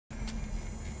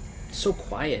It's so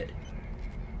quiet.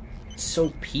 It's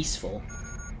so peaceful.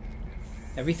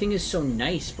 Everything is so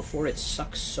nice before it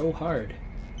sucks so hard.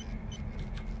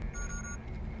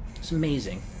 It's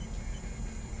amazing.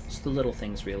 It's the little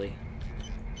things, really.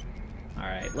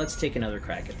 Alright, let's take another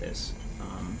crack at this.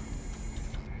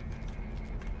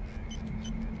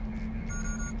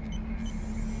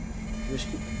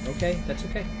 Okay, that's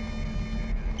okay.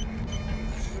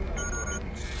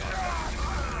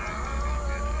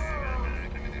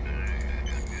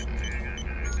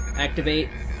 Activate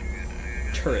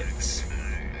turrets.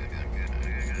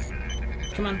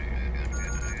 Come on.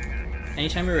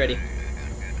 Anytime you're ready.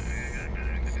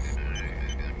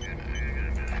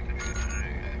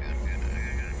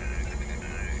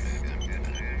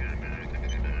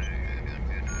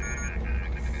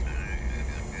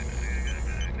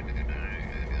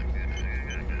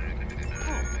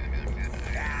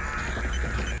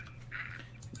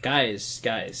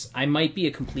 Guys, I might be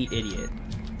a complete idiot.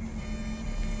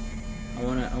 I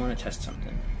wanna test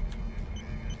something.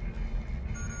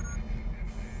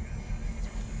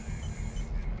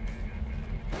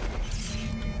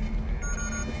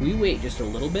 If we wait just a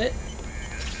little bit.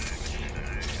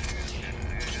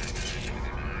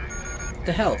 What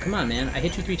the hell? Come on, man. I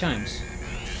hit you 3 times.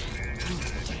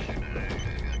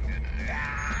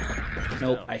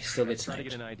 Nope, I still get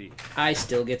sniped. I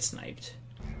still get sniped.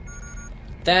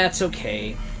 That's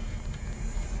okay.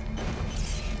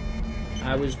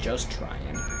 I was just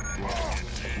trying.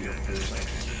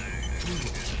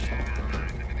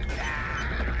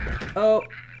 Oh,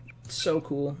 so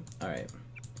cool. Alright.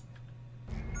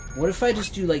 What if I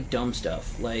just do, like, dumb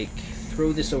stuff? Like,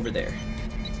 throw this over there.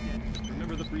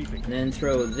 And then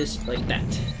throw this like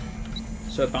that.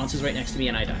 So it bounces right next to me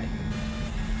and I die.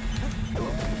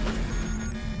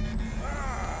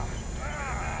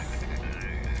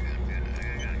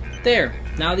 There!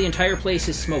 Now the entire place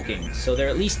is smoking, so they're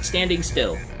at least standing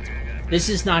still. This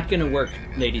is not gonna work,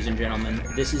 ladies and gentlemen.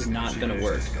 This is not gonna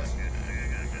work.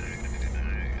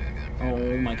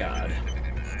 Oh my god.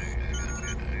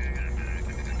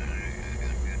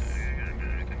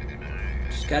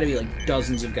 There's gotta be like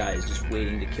dozens of guys just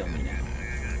waiting to kill me now.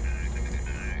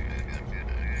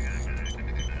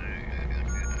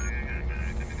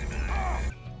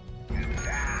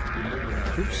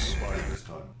 Oops.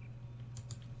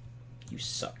 You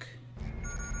suck.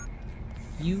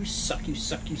 You suck, you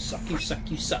suck, you suck, you suck,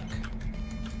 you suck.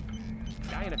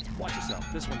 Watch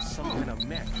yourself. This one's some kind of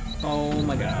mech. Oh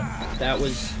my god. That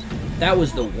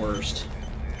was the worst.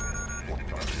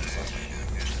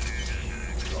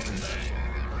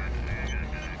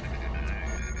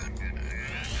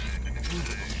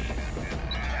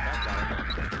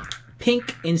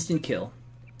 Pink instant kill.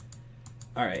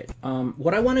 Alright,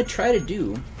 what I want to try to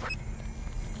do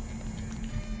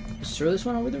is throw this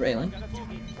one over the railing.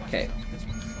 Okay.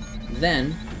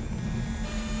 Then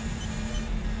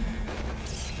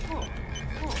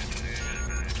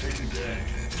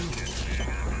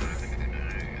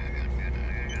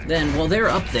while they're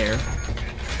up there,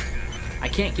 I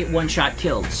can't get one shot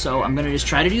killed, so I'm gonna just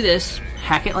try to do this,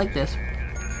 hack it like this.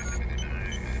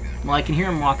 Well, I can hear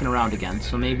him walking around again,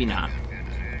 so maybe not.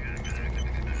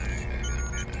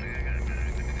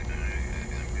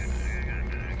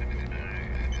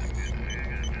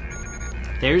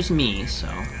 There's me, so...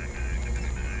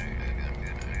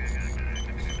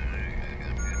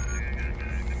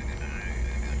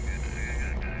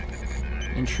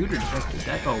 Intruder detected.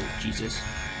 That... Oh, Jesus.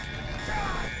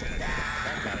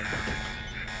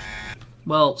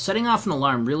 Well, setting off an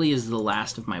alarm really is the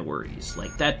last of my worries.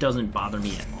 Like, that doesn't bother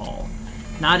me at all.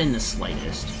 Not in the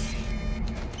slightest.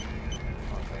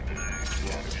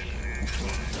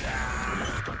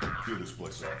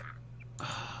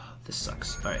 This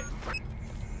sucks. Alright.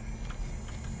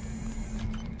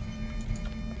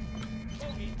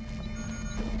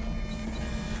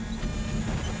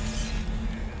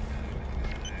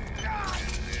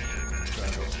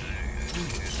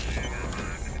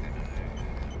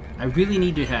 I really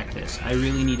need to hack this. I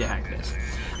really need to hack this.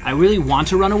 I really want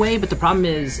to run away, but the problem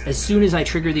is, as soon as I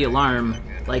trigger the alarm,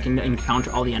 like, and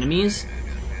encounter all the enemies,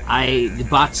 the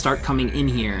bots start coming in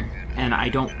here, and I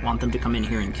don't want them to come in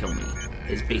here and kill me,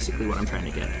 is basically what I'm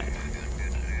trying to get at.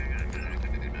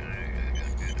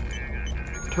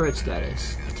 Turret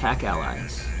status. Attack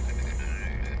allies.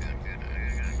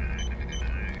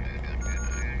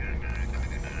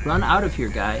 Run out of here,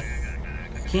 guy.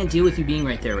 Can't deal with you being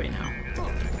right there right now.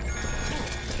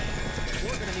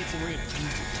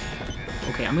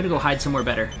 Okay, I'm gonna go hide somewhere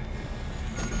better.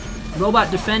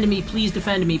 Robot, defend me, please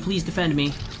defend me, please defend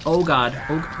me. Oh god.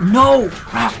 Oh, no!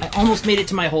 Crap, I almost made it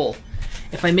to my hole.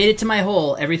 If I made it to my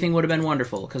hole, everything would have been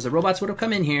wonderful, because the robots would have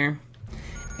come in here,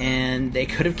 and they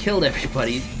could have killed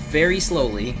everybody very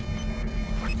slowly.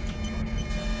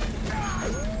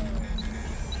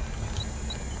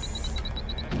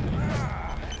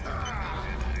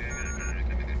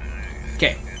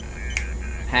 Okay.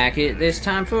 Hack it this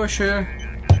time for sure.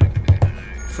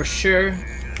 For sure.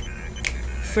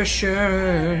 For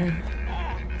sure.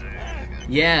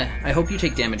 Yeah, I hope you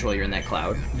take damage while you're in that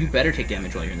cloud. You better take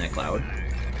damage while you're in that cloud.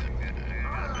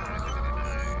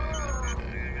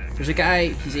 There's a guy,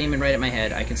 he's aiming right at my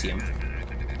head. I can see him.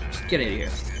 Just get out of here.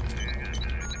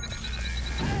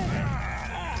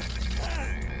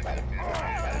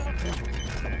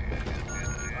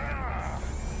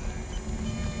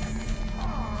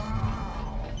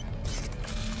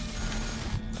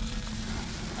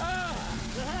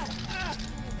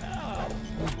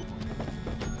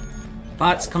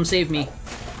 Bots, come save me.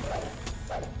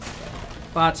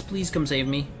 Bots, please come save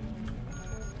me.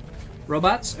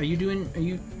 Robots, are you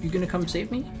gonna come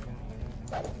save me?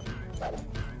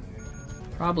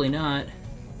 Probably not.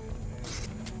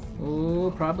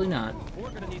 Oh, probably not.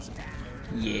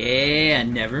 Yeah,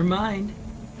 never mind.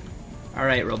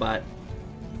 Alright, robot.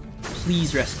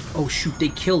 Please rest. Oh shoot, they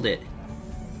killed it.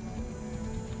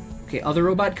 Okay, other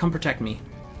robot, come protect me.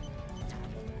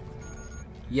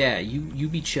 Yeah, you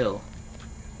be chill.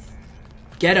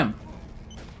 Get him!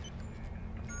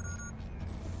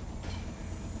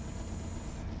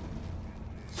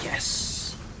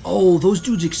 Yes! Oh, those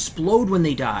dudes explode when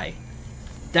they die.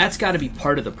 That's gotta be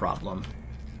part of the problem.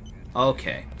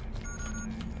 Okay.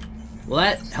 Well,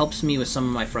 that helps me with some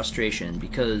of my frustration,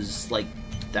 because, like,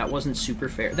 that wasn't super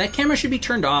fair. That camera should be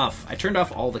turned off. I turned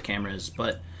off all the cameras,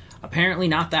 but apparently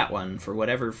not that one, for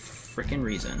whatever frickin'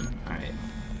 reason. Alright.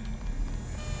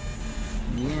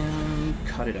 Yeah,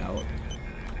 cut it out.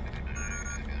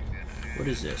 What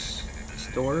is this?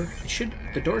 This door?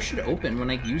 The door should open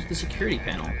when I use the security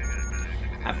panel.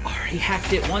 I've already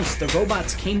hacked it once. The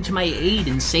robots came to my aid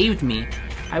and saved me.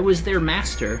 I was their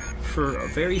master for a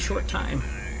very short time.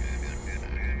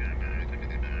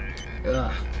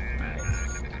 Ugh. Alright.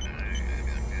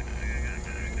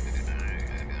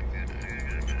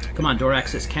 Come on, door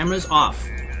access. Cameras off.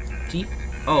 Deep.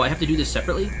 Oh, I have to do this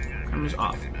separately? Cameras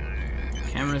off.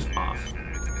 Cameras off.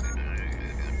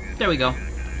 There we go.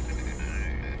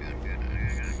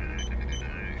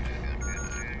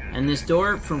 And this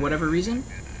door, for whatever reason,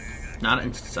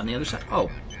 it's on the other side.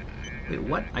 Oh. Wait,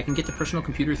 what? I can get the personal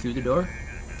computer through the door?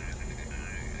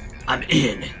 I'm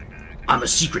in. I'm a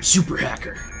secret super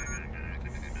hacker.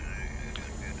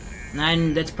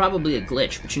 And that's probably a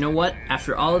glitch, but you know what?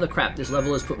 After all of the crap this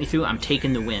level has put me through, I'm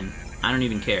taking the win. I don't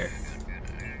even care.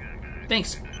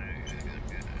 Thanks.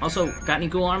 Also, got any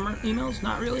ghoul armor emails?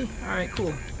 Not really? Alright,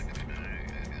 cool.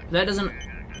 It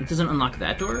doesn't unlock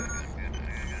that door?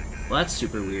 Well, that's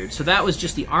super weird. So that was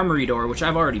just the armory door, which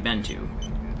I've already been to.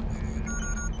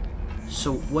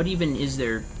 So what even is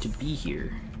there to be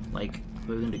here? Like,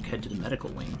 we're going to head to the medical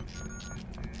wing.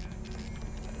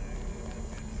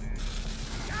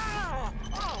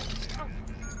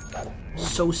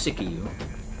 So sick of you.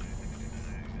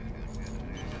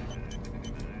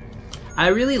 I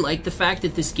really like the fact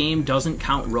that this game doesn't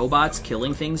count robots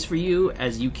killing things for you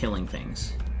as you killing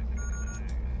things.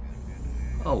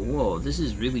 Oh, whoa, this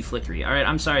is really flickery. Alright,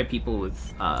 I'm sorry people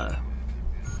with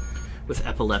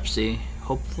epilepsy.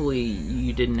 Hopefully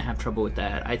you didn't have trouble with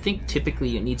that. I think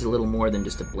typically it needs a little more than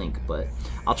just a blink, but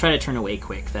I'll try to turn away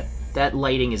quick. That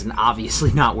lighting is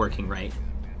obviously not working right.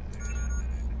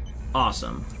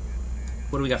 Awesome.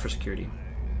 What do we got for security?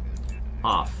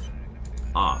 Off.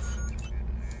 Off.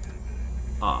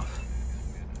 Off.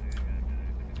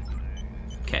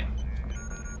 Okay.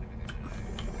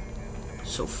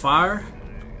 So far,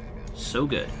 so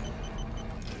good.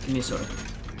 Give me a soda.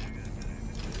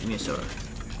 Give me a soda.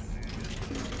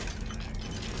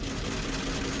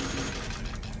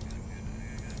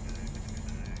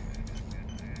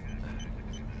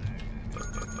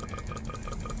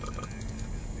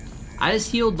 I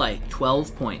just healed like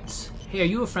 12 points. Hey, are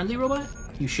you a friendly robot?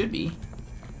 You should be.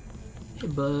 Hey,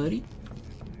 buddy.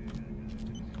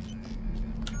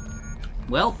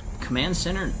 Well, command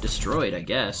center destroyed, I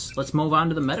guess. Let's move on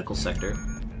to the medical sector.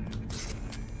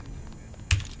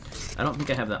 I don't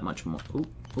think I have that much more. Oop,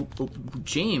 oop, oop.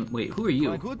 James, wait, who are you?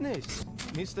 My goodness,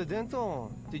 Mr. Denton,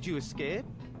 did you escape?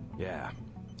 Yeah.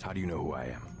 How do you know who I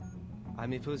am?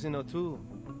 I'm a prisoner too,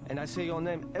 and I say your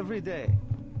name every day.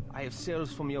 I have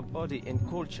cells from your body and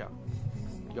culture.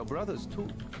 Your brothers too.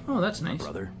 Oh, that's nice.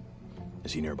 Brother?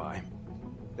 Is he nearby?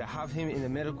 They have him in the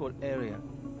medical area.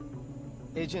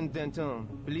 Agent Denton,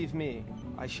 believe me,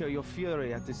 I share your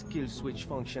fury at this kill switch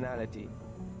functionality.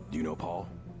 Do you know Paul?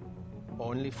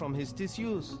 Only from his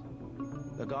disuse.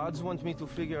 The gods want me to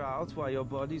figure out why your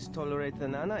bodies tolerate the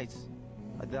nanites.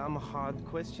 A damn hard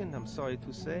question, I'm sorry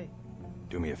to say.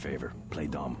 Do me a favor. Play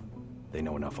dumb. They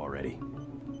know enough already.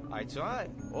 I try.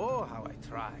 Oh, how I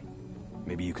try.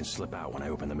 Maybe you can slip out when I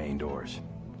open the main doors.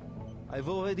 I've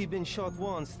already been shot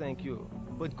once, thank you.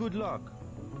 But good luck.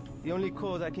 The only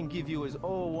code I can give you is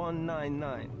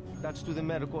 0199. That's to the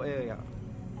medical area.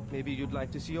 Maybe you'd like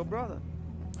to see your brother.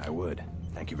 I would.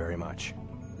 Thank you very much.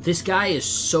 This guy is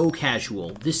so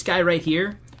casual. This guy right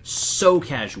here, so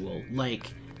casual.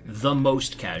 Like, the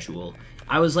most casual.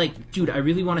 I was like, dude, I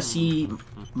really want to see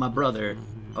my brother.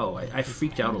 Oh, I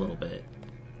freaked out a little bit.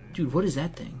 Dude, what is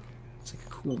that thing? It's like a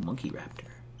cool monkey raptor.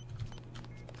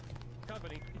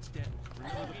 Company, it's dead.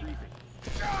 Remember the briefing.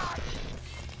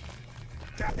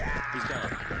 He's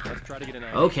down. Let's try to get an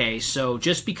idea. Okay, so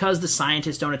just because the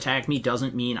scientists don't attack me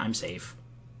doesn't mean I'm safe.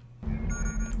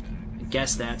 I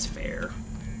guess that's fair.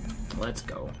 Let's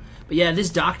go. But yeah, this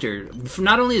doctor,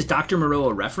 not only is Dr. Moreau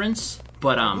a reference,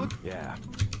 but Yeah.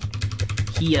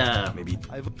 he Maybe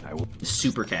I will.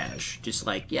 super cash. Just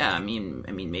like, yeah, I mean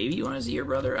maybe you want to see your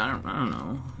brother? I don't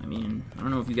know. I mean, I don't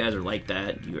know if you guys are like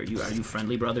that. Are you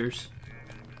friendly brothers?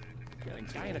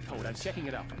 Guy in a coat. I'm checking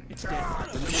it out. It's dead.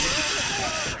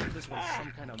 This one's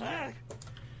some kind of medic.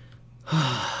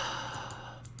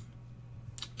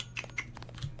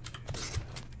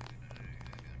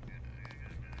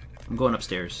 I'm going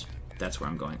upstairs. That's where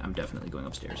I'm going. I'm definitely going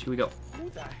upstairs. Here we go. Who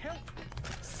the hell?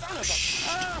 Son of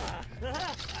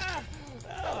a...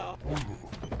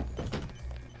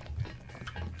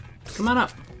 Come on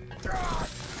up.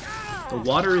 The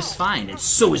water is fine, and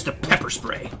so is the pepper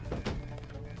spray.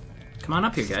 Come on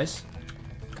up here, guys.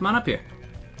 Come on up here.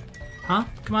 Huh?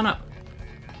 Come on up.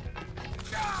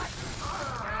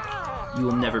 You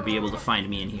will never be able to find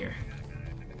me in here.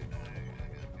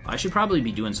 I should probably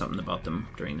be doing something about them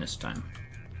during this time.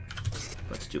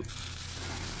 Let's do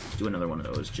another one of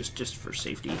those, just for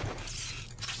safety.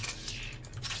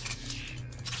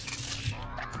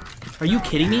 Are you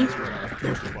kidding me?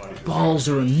 Their balls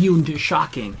are immune to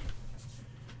shocking.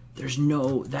 There's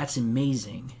no... That's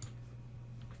amazing.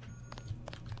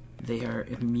 They are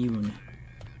immune.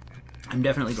 I'm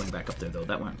definitely going back up there, though.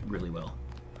 That went really well.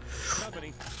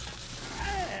 Company.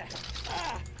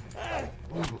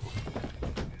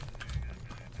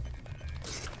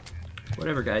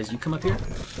 Whatever, guys. You come up here.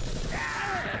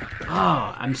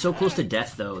 Oh, I'm so close to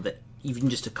death, though, that even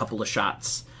just a couple of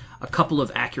shots, a couple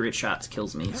of accurate shots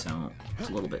kills me, so it's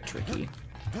a little bit tricky.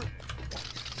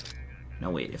 Now,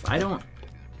 wait. If I don't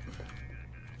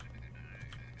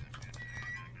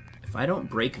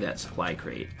break that supply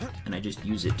crate, and I just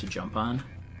use it to jump on,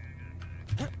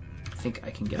 I think I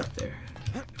can get up there.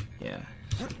 Yeah.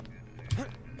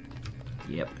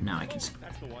 Yep, now I can see.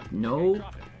 No.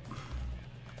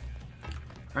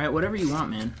 Alright, whatever you want,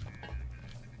 man.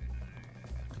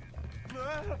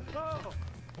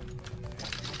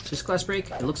 Is this glass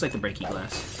break? It looks like the breaky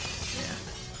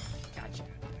glass. Yeah. Gotcha.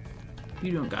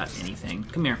 You don't got anything.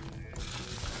 Come here.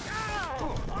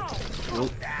 Oh.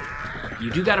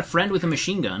 You do got a friend with a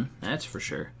machine gun, that's for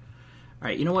sure.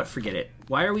 Alright, you know what? Forget it.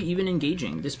 Why are we even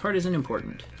engaging? This part isn't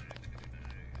important.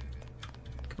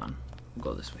 Come on. We'll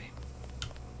go this way.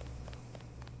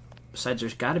 Besides,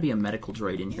 there's got to be a medical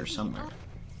droid in here somewhere.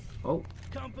 Oh.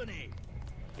 Company.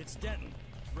 It's Denton.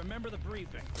 Remember the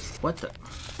briefing. What the?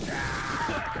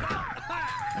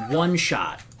 One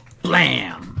shot.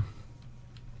 Blam!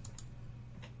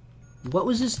 What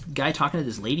was this guy talking to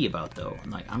this lady about, though?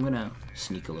 I'm like, I'm gonna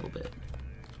sneak a little bit.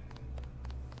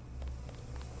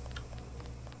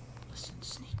 Listen,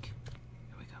 sneak.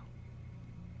 Here we go.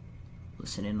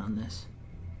 Listen in on this.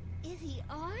 Is he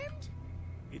armed?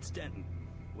 It's Denton.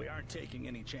 We aren't taking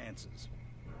any chances.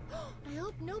 I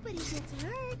hope nobody gets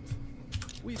hurt.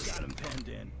 We've got him penned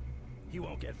in. He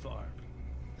won't get far.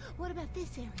 What about this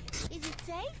area? Is it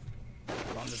safe?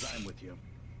 As long as I'm with you.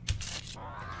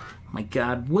 My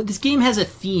god, what, this game has a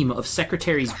theme of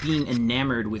secretaries being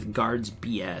enamored with guards'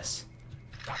 BS.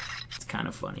 It's kind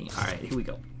of funny. Alright, here we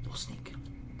go. We'll sneak.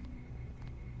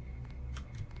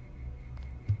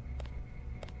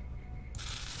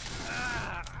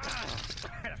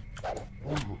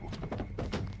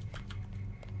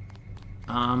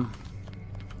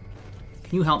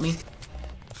 Can you help me?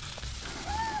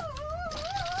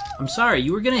 I'm sorry,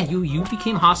 you were gonna you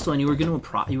became hostile and you were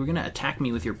gonna attack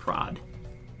me with your prod.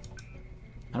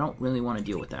 I don't really want to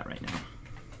deal with that right now.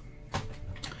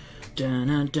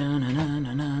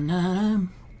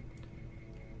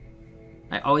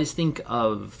 I always think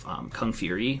of Kung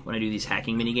Fury when I do these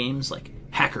hacking mini games, like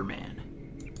Hacker Man,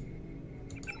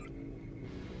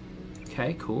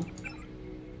 Okay, cool.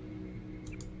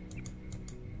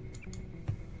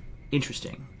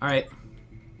 Interesting. Alright.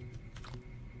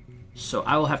 So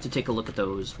I will have to take a look at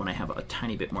those when I have a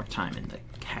tiny bit more time and the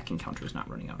hacking counter is not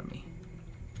running out of me.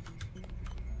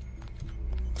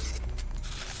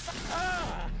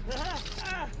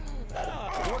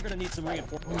 We're gonna need some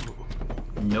reinforcements.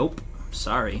 Nope.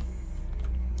 Sorry.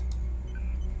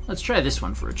 Let's try this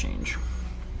one for a change.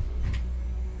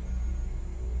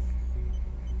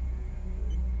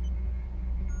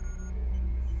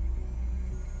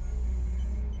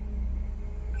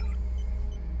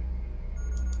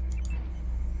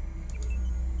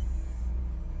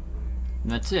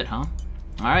 That's it, huh?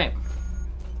 Alright.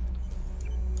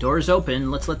 Door's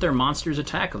open. Let's let their monsters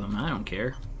attack them. I don't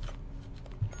care.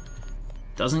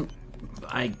 Doesn't...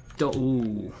 I don't...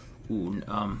 Ooh. Ooh.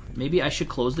 Maybe I should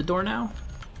close the door now?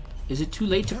 Is it too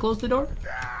late to close the door?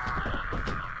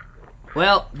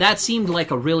 Well, that seemed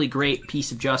like a really great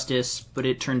piece of justice, but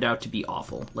it turned out to be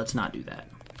awful. Let's not do that.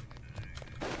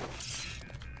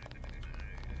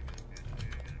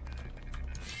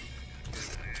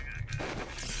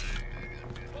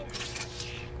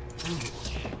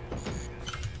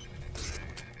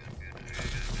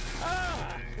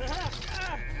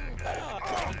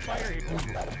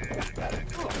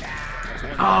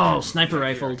 Oh, sniper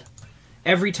rifled.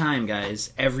 Every time,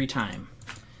 guys. Every time.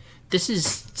 This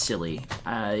is silly.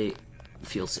 I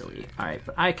feel silly. Alright,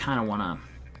 but I kind of want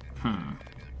to...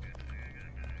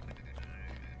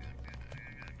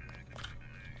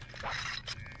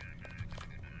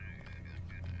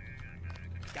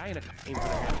 Guy in a aim for the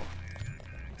head.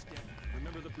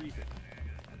 Remember the briefing.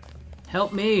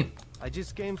 Help me! I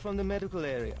just came from the medical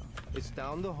area. It's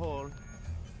down the hall.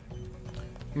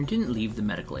 You didn't leave the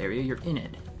medical area, you're in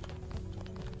it.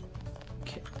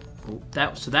 Okay. Oh,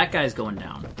 so that guy's going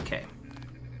down. Okay.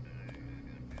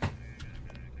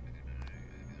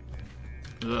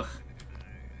 Ugh.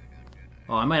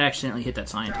 Oh, I might accidentally hit that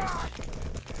scientist.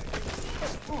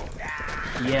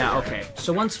 Yeah, okay.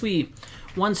 So once we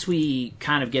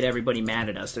kind of get everybody mad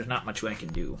at us, there's not much I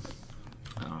can do.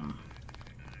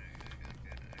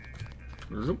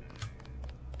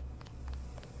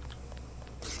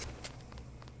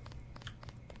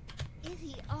 Is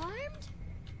he armed?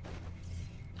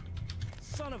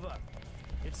 Son of a...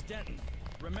 It's Denton.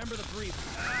 Remember the brief.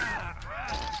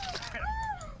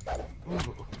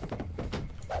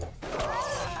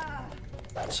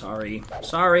 Sorry.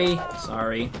 Sorry.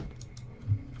 Sorry.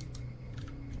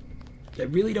 I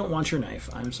really don't want your knife.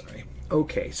 I'm sorry.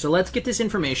 Okay, so let's get this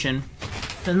information.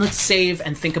 Then let's save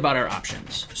and think about our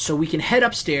options. So we can head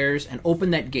upstairs and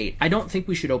open that gate. I don't think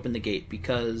we should open the gate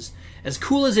because as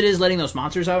cool as it is letting those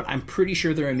monsters out, I'm pretty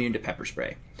sure they're immune to pepper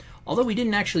spray. Although we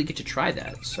didn't actually get to try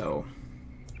that, so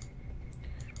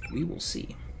we will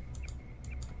see.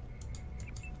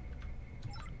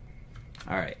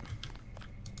 Alright.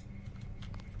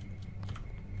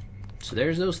 So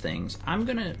there's those things.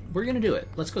 We're gonna do it.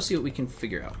 Let's go see what we can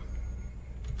figure out.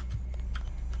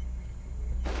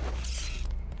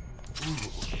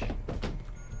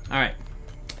 Alright.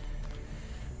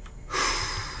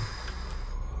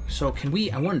 So can we,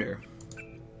 I wonder,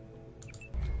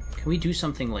 can we do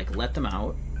something like let them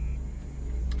out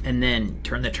and then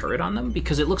turn the turret on them?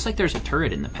 Because it looks like there's a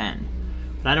turret in the pen.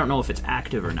 But I don't know if it's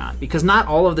active or not. Because not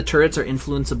all of the turrets are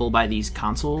influenceable by these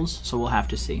consoles, so we'll have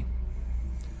to see.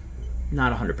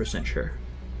 Not 100% sure.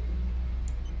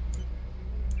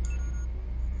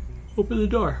 Open the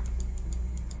door.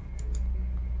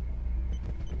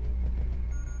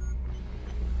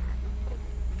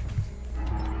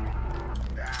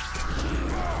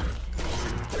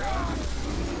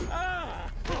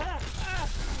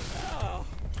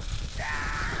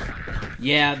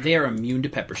 Yeah, they are immune to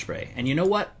pepper spray. And you know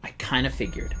what? I kind of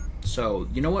figured. So,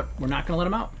 you know what? We're not going to let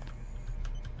them out.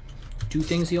 Do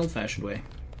things the old-fashioned way.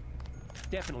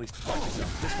 Definitely spiked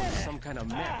yourself. This one's some kind of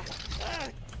mech.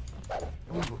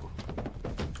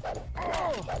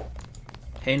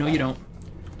 Hey, no you don't.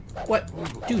 What?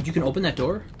 Dude, you can open that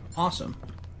door? Awesome.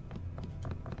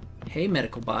 Hey,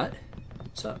 medical bot.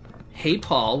 What's up? Hey,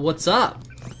 Paul, what's up?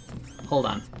 Hold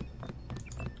on.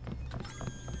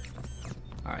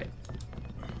 Alright.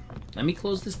 Let me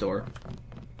close this door.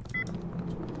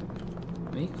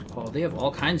 Oh, they have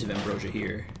all kinds of ambrosia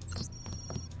here.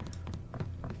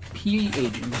 P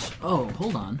agents. Oh,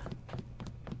 hold on.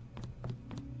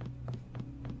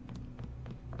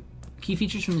 Key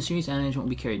features from the series animation won't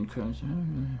be carried in Chrome's.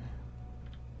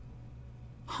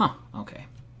 Huh, okay.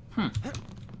 Oh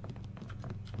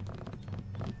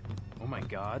my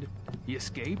god, he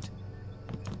escaped?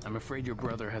 I'm afraid your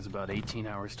brother has about 18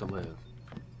 hours to live.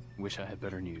 Wish I had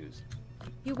better news.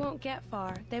 You won't get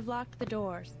far. They've locked the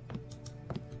doors.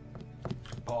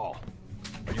 Paul,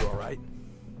 are you alright?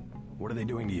 What are they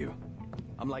doing to you?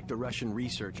 I'm like the Russian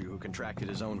researcher who contracted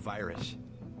his own virus.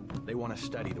 They want to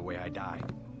study the way I die.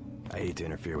 I hate to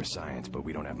interfere with science, but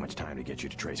we don't have much time to get you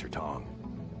to Tracer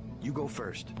Tong. You go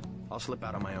first. I'll slip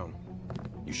out on my own.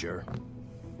 You sure?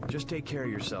 Just take care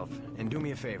of yourself, and do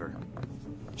me a favor.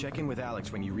 Check in with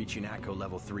Alex when you reach UNATCO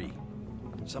level 3.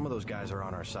 Some of those guys are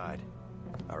on our side.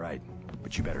 Alright,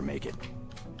 but you better make it.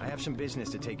 I have some business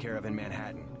to take care of in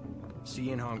Manhattan. See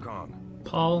you in Hong Kong.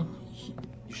 Paul,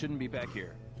 You shouldn't be back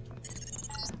here.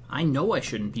 I know I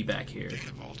shouldn't be back here.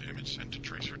 Data vault image sent to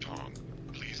Tracer Tong.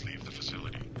 Please leave the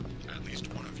facility. At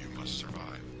least one of you must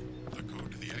survive. The code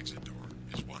to the exit door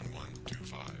is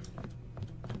 1125.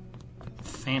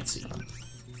 Fancy.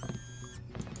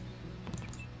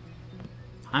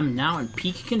 I'm now in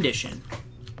peak condition.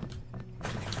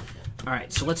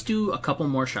 Alright, so let's do a couple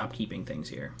more shopkeeping things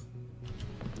here.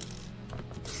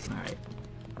 Alright.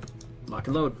 Lock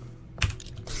and load.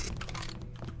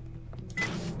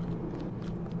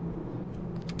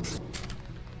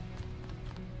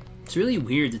 It's really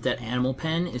weird that that animal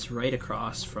pen is right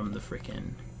across from the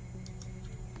frickin'...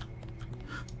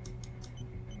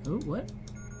 Oh, what?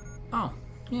 Oh,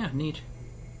 yeah, neat.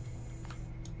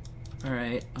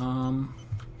 Alright, how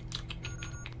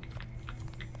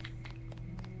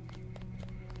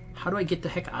do I get the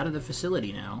heck out of the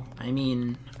facility now? I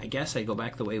mean, I guess I go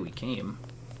back the way we came.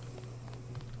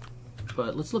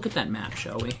 But let's look at that map,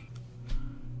 shall we?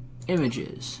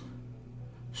 Images.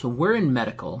 So we're in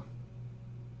medical.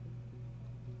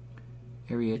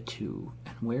 Area 2.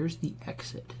 And where's the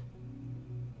exit?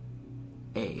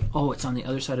 A. Oh, it's on the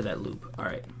other side of that loop.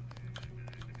 Alright.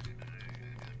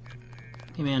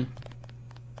 Hey, man.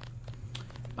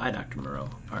 Bye, Dr. Moreau.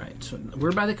 Alright, so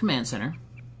we're by the command center.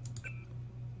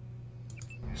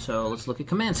 So let's look at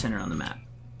command center on the map.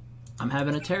 I'm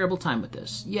having a terrible time with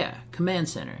this. Yeah, command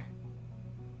center.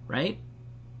 Right?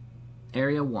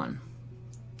 Area 1.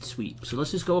 Sweet. So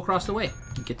let's just go across the way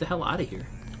and get the hell out of here.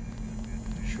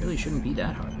 Really shouldn't be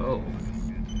that hard. Oh.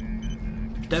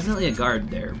 Definitely a guard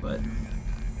there, but...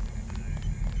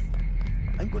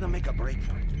 I'm gonna make a break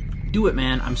for it. Do it,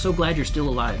 man. I'm so glad you're still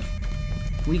alive.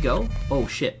 Can we go? Oh,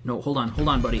 shit. No, hold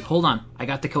on, buddy. Hold on. I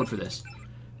got the code for this.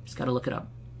 Just gotta look it up.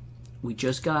 We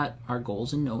just got our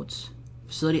goals and notes.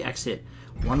 Facility exit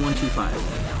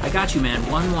 1125. I got you, man.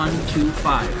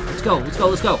 1125. Let's go, let's go,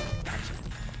 let's go.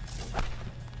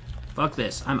 Fuck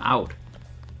this. I'm out.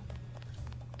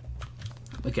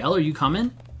 Miguel, are you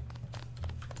coming?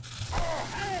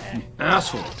 You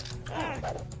asshole.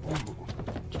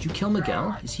 Did you kill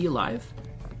Miguel? Is he alive?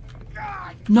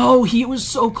 No, he was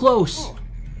so close.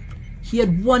 He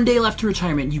had 1 day left to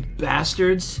retirement, you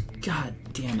bastards. God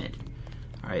damn it.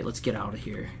 Alright, let's get out of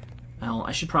here. Well,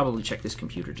 I should probably check this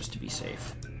computer just to be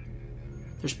safe.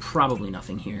 There's probably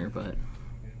nothing here, but...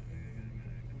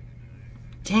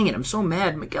 Dang it, I'm so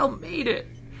mad. Miguel made it.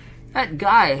 That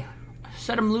guy...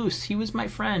 Set him loose. He was my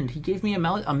friend. He gave me a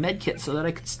med kit so that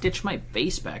I could stitch my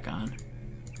face back on.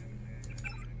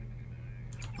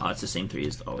 Oh, it's the same 3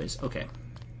 as always. Okay.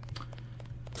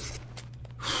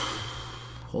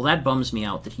 Well, that bums me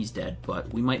out that he's dead,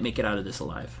 but we might make it out of this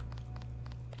alive.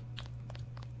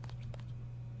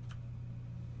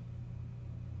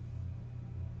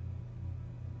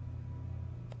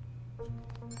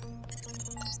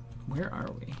 Where are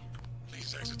we?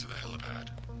 Please exit to the helipad.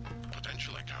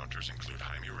 Potential encounters include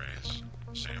Jaime Reyes,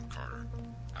 Sam Carter,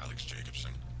 Alex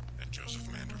Jacobson, and Joseph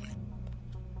Manderley.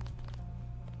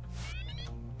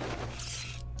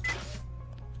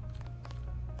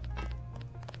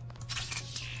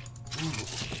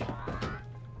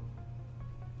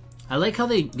 I like how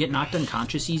they get knocked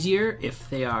unconscious easier if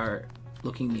they are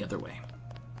looking the other way.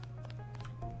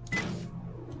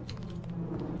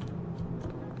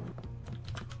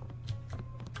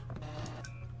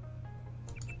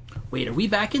 Wait, are we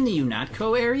back in the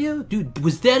UNATCO area? Dude,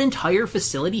 was that entire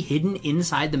facility hidden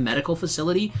inside the medical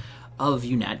facility of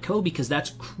UNATCO? Because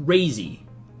that's crazy.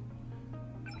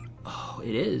 Oh,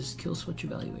 it is. Kill switch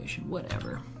evaluation.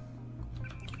 Whatever.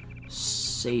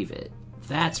 Save it.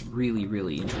 That's really,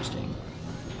 really interesting.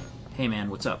 Hey, man,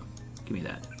 what's up? Give me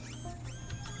that.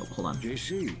 Oh, hold on.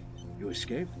 JC, you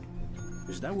escaped?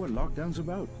 Is that what lockdown's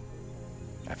about?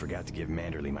 I forgot to give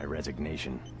Manderley my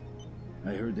resignation. I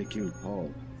heard they killed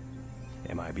Paul.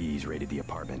 MIB's raided the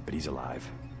apartment, but he's alive.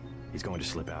 He's going to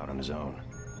slip out on his own.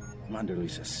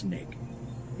 Manderley's a snake.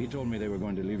 He told me they were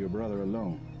going to leave your brother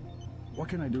alone. What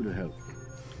can I do to help?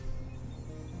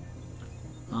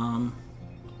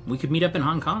 We could meet up in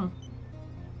Hong Kong.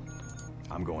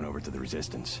 I'm going over to the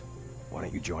Resistance. Why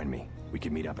don't you join me? We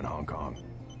could meet up in Hong Kong.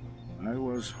 I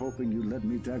was hoping you'd let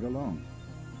me tag along.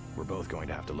 We're both going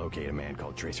to have to locate a man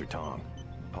called Tracer Tong.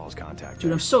 Paul's contact.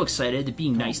 Dude, I'm so excited that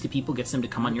being nice to people gets them to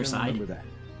come on your side. Remember that.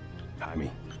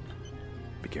 Jaime,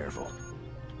 be careful.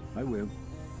 I will.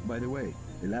 By the way,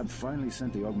 the lab finally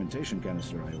sent the augmentation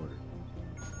canister I ordered.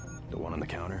 The one on the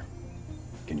counter?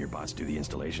 Can your bots do the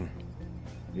installation?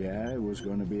 Yeah, it was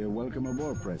going to be a welcome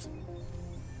aboard present.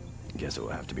 Guess it will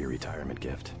have to be a retirement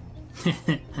gift.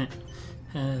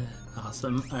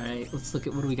 Awesome. Alright, let's look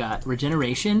at what do we got.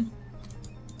 Regeneration.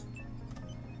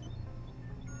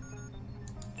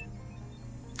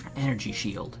 Energy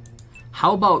shield.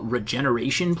 How about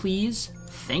regeneration, please?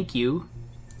 Thank you.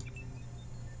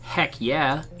 Heck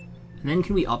yeah. And then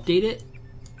can we update it?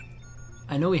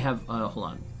 I know we have, hold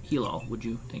on. Heal all, would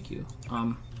you? Thank you.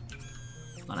 Hold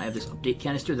on, I have this update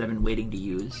canister that I've been waiting to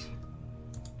use.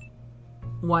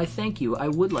 Why, thank you. I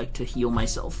would like to heal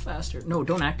myself faster. No,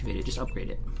 don't activate it. Just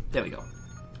upgrade it. There we go.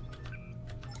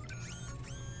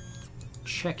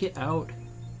 Check it out.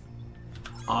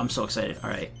 Oh, I'm so excited. All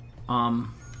right.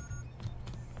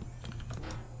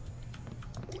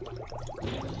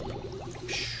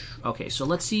 Okay, so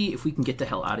let's see if we can get the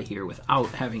hell out of here without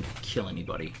having to kill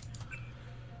anybody.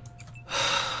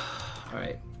 All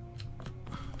right.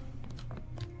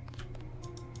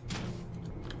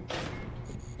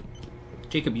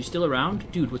 Jacob, you still around?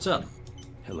 Dude, what's up?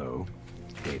 Hello,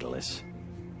 Daedalus.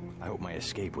 I hope my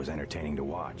escape was entertaining to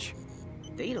watch.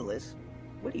 Daedalus?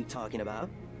 What are you talking about?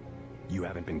 You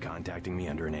haven't been contacting me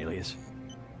under an alias?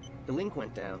 The link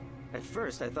went down. At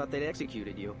first, I thought they'd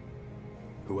executed you.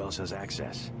 Who else has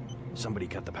access? Somebody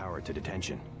cut the power to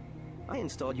detention. I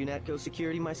installed UNATCO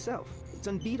security myself. It's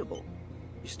unbeatable.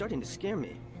 You're starting to scare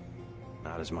me.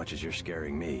 Not as much as you're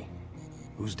scaring me.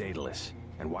 Who's Daedalus?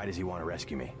 And why does he want to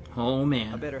rescue me? Oh,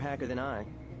 man. A better hacker than I.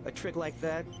 A trick like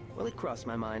that? Well, it crossed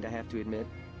my mind, I have to admit.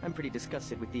 I'm pretty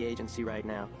disgusted with the agency right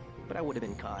now. But I would have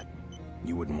been caught.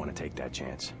 You wouldn't want to take that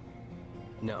chance.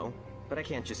 No, but I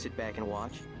can't just sit back and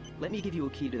watch. Let me give you a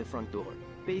key to the front door.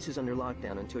 Base is under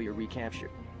lockdown until you're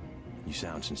recaptured. You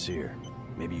sound sincere.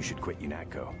 Maybe you should quit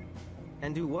UNATCO.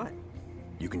 And do what?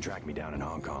 You can track me down in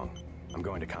Hong Kong. I'm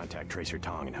going to contact Tracer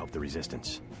Tong and help the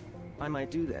Resistance. I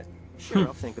might do that. Sure,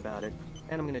 I'll think about it.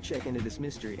 And I'm gonna check into this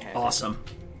mystery hacker. Awesome.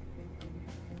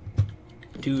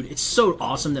 Dude, it's so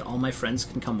awesome that all my friends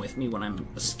can come with me when I'm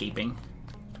escaping.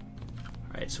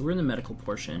 Alright, so we're in the medical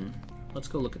portion. Let's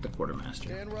go look at the quartermaster.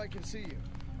 Stand where I can see you.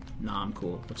 Nah, I'm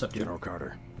cool. What's up, dude? General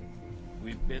Carter.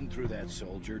 We've been through that,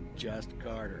 soldier. Just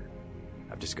Carter.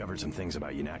 I've discovered some things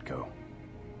about UNATCO.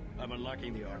 I'm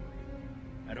unlocking the armory.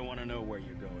 I don't want to know where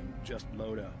you're going. Just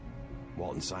load up.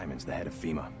 Walton Simon's the head of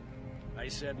FEMA. I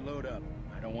said load up.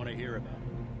 I don't want to hear about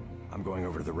it. I'm going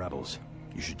over to the rebels.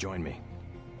 You should join me.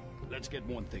 Let's get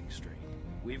one thing straight.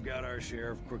 We've got our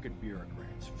share of crooked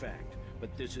bureaucrats, fact.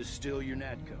 But this is still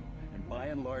UNATCO, and by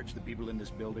and large the people in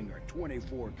this building are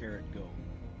 24-karat gold.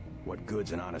 What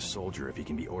good's an honest soldier if he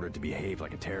can be ordered to behave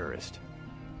like a terrorist?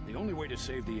 The only way to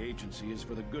save the agency is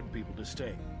for the good people to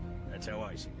stay. That's how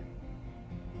I see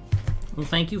it. Well,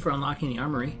 thank you for unlocking the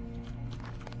armory.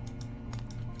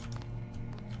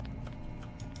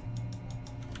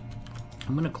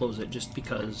 I'm gonna close it just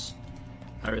because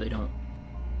I really don't.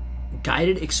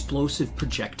 Guided explosive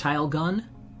projectile gun?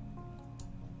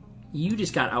 You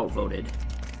just got outvoted.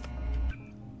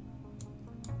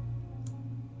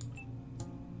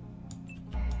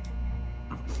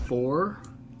 Four?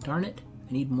 Darn it.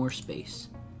 I need more space.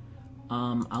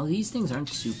 These things aren't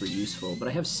super useful, but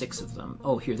I have 6 of them.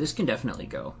 Oh, here, this can definitely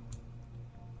go.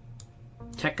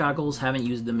 Tech goggles, haven't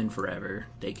used them in forever.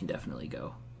 They can definitely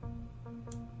go.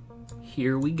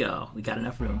 Here we go. We got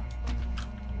enough room.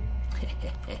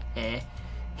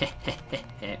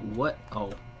 What?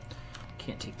 Oh.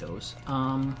 Can't take those.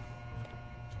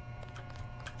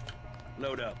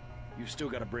 Load up. You've still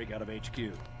got to break out of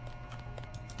HQ.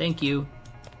 Thank you.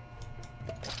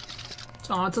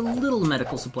 Oh, it's a little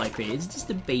medical supply crate. It's just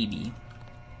a baby.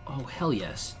 Oh, hell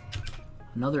yes.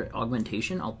 Another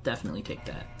augmentation? I'll definitely take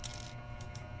that.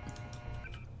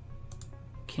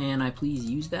 Can I please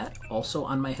use that also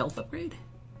on my health upgrade?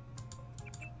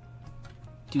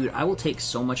 Dude, I will take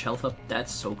so much health up.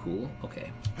 That's so cool.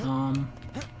 Okay.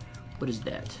 What is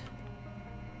that?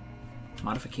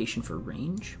 Modification for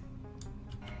range?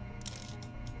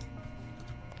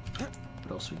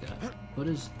 What else we got? What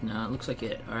is... Nah, it looks like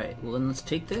it. Alright, well then let's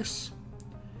take this.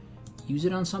 Use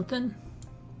it on something.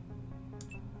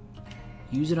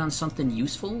 Use it on something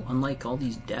useful, unlike all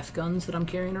these death guns that I'm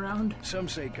carrying around. Some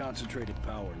say concentrated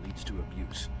power leads to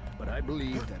abuse, but I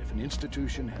believe that if an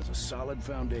institution has a solid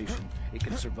foundation, it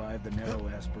can survive the narrow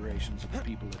aspirations of the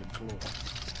people it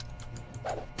employs.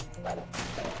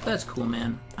 That's cool,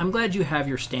 man. I'm glad you have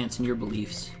your stance and your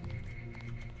beliefs.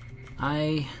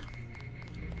 I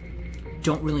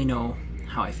don't really know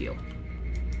how I feel.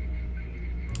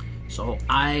 So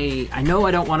I know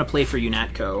I don't want to play for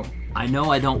UNATCO. I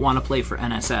know I don't want to play for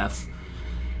NSF.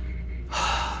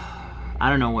 I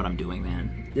don't know what I'm doing,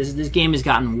 man. This game has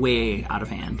gotten way out of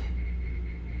hand.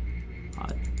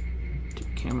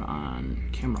 Camera on,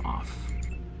 camera off,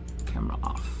 camera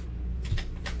off,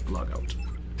 log out.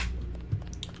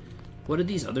 What did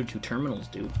these other two terminals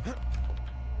do?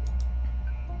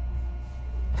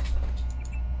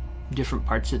 Different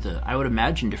parts of the, I would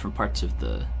imagine different parts of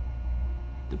the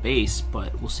base,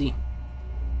 but we'll see.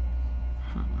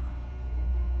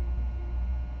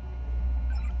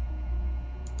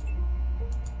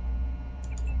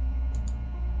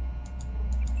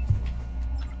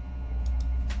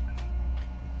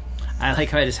 I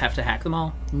like how I just have to hack them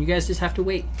all, and you guys just have to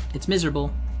wait. It's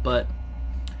miserable, but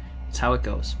it's how it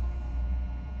goes.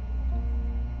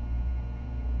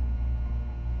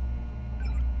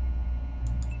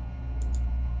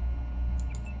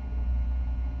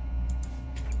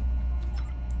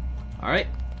 Alright,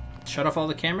 shut off all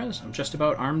the cameras. I'm just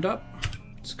about armed up.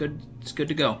 It's good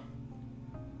to go.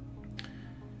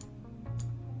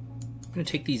 I'm gonna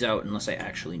take these out unless I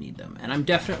actually need them, and I'm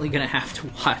definitely gonna have to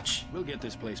watch. We'll get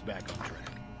this place back on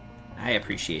track. I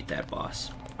appreciate that,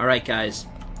 boss. Alright, guys.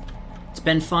 It's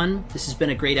been fun. This has been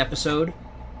a great episode.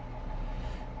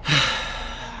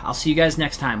 I'll see you guys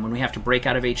next time when we have to break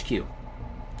out of HQ.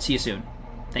 See you soon.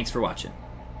 Thanks for watching.